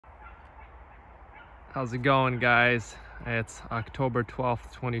How's it going, guys? It's October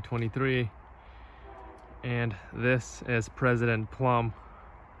 12th, 2023, and this is President Plum,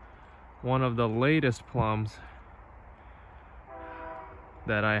 one of the latest plums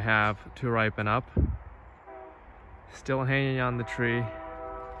that I have to ripen up. Still hanging on the tree.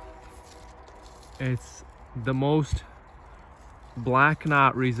 It's the most black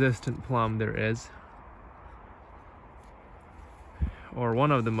knot resistant plum there is, or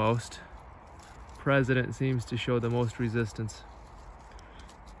one of the most. President seems to show the most resistance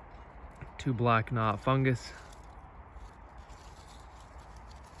to black knot fungus.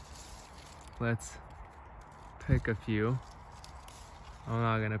 Let's pick a few. I'm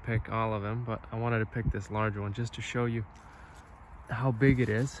not gonna pick all of them, but I wanted to pick this larger one just to show you how big it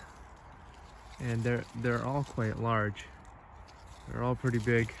is. And they're all quite large. They're all pretty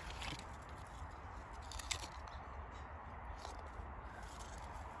big.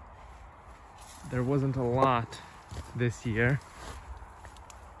 There wasn't a lot this year.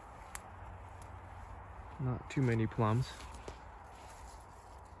 Not too many plums.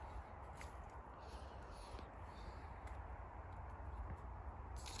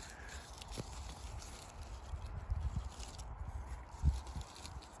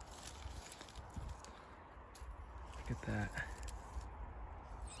 Look at that.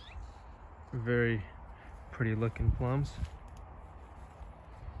 Very pretty looking plums.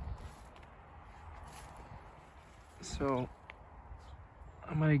 So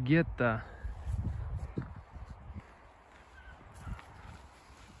I'm gonna get the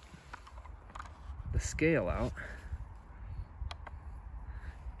scale out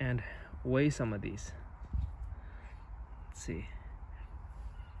and weigh some of these. Let's see.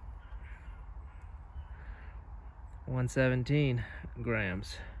 117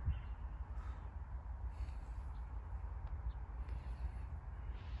 grams.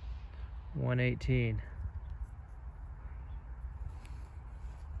 $118.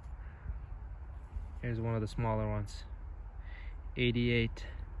 Here's one of the smaller ones. 88.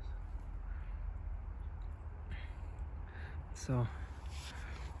 So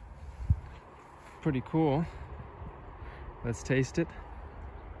pretty cool. Let's taste it.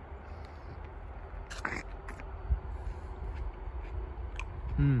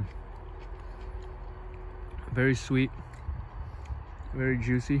 Very sweet, very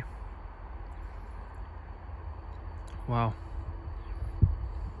juicy. Wow.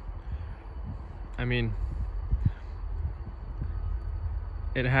 I mean,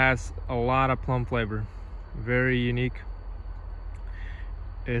 it has a lot of plum flavor, very unique.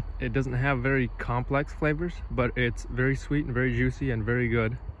 It doesn't have very complex flavors, but it's very sweet and very juicy and very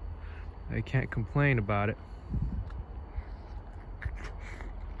good. I can't complain about it.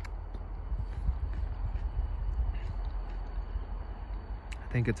 I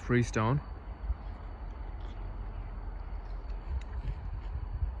think it's freestone.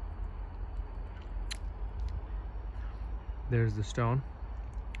 There's the stone.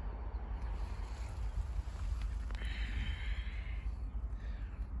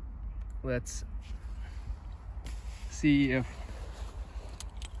 Let's see if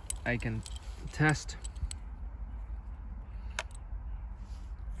I can test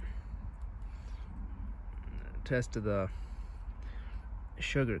the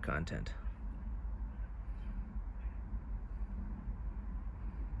sugar content.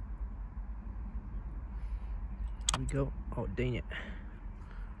 Here we go. Oh, dang it.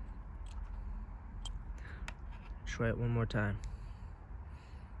 Try it one more time.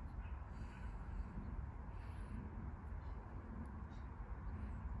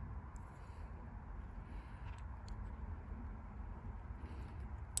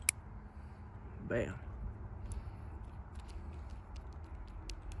 Bam.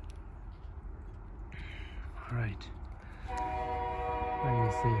 All right. Let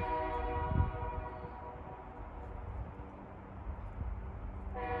me see.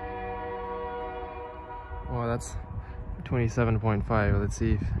 Well, that's 27.5. Let's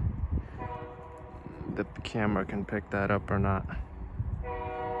see if the camera can pick that up or not.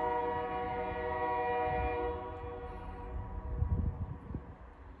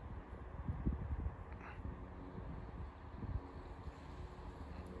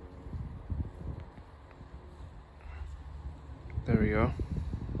 There we go.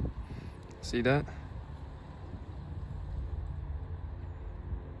 See that?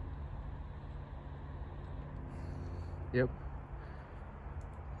 Yep.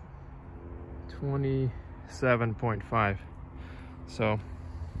 27.5. So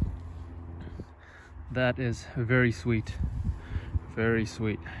that is very sweet. Very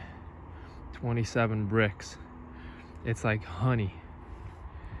sweet. 27 bricks. It's like honey.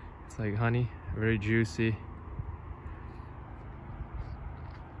 It's like honey, very juicy.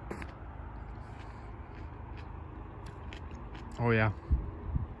 Oh yeah,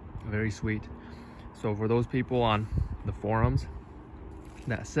 very sweet. So for those people on the forums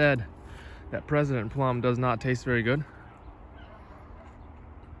that said that President Plum does not taste very good,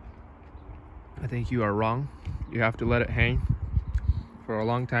 I think you are wrong. You have to let it hang for a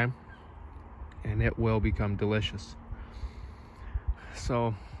long time and it will become delicious.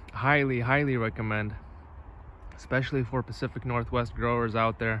 So highly, highly recommend, especially for Pacific Northwest growers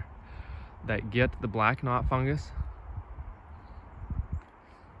out there that get the black knot fungus.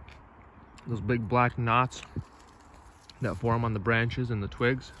 Those big black knots that form on the branches and the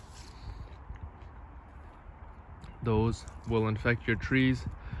twigs, those will infect your trees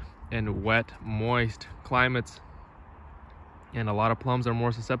in wet, moist climates, and a lot of plums are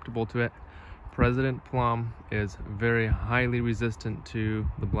more susceptible to it. President Plum is very highly resistant to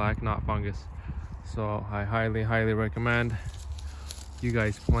the black knot fungus, so I highly, highly recommend you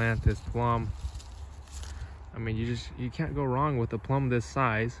guys plant this plum. I mean, you can't go wrong with a plum this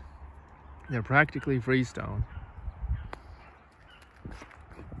size. They're practically freestone.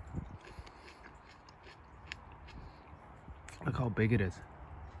 Look how big it is.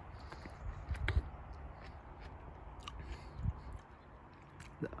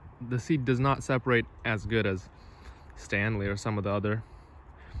 The seed does not separate as good as Stanley or some of the other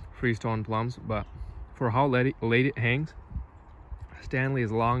freestone plums, but for how late it hangs, Stanley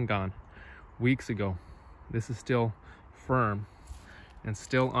is long gone, weeks ago. This is still firm and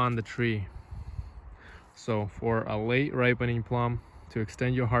still on the tree. So for a late ripening plum to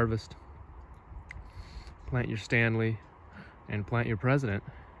extend your harvest, plant your Stanley and plant your President,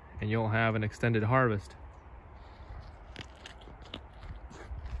 and you'll have an extended harvest.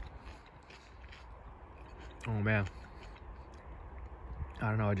 Oh man, I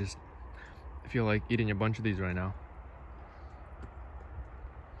don't know, I feel like eating a bunch of these right now.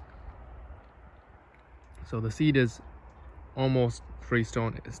 So the seed is almost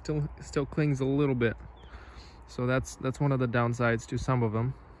freestone. It still clings a little bit, so that's one of the downsides to some of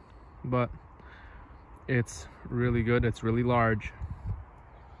them, but it's really good. It's really large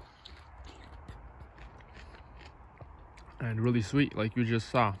and really sweet, like you just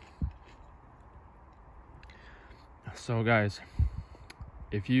saw. So guys,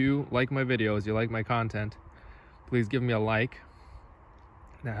 if you like my videos, you like my content, please give me a like.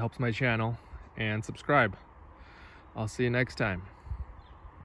 That helps my channel, and subscribe. I'll see you next time.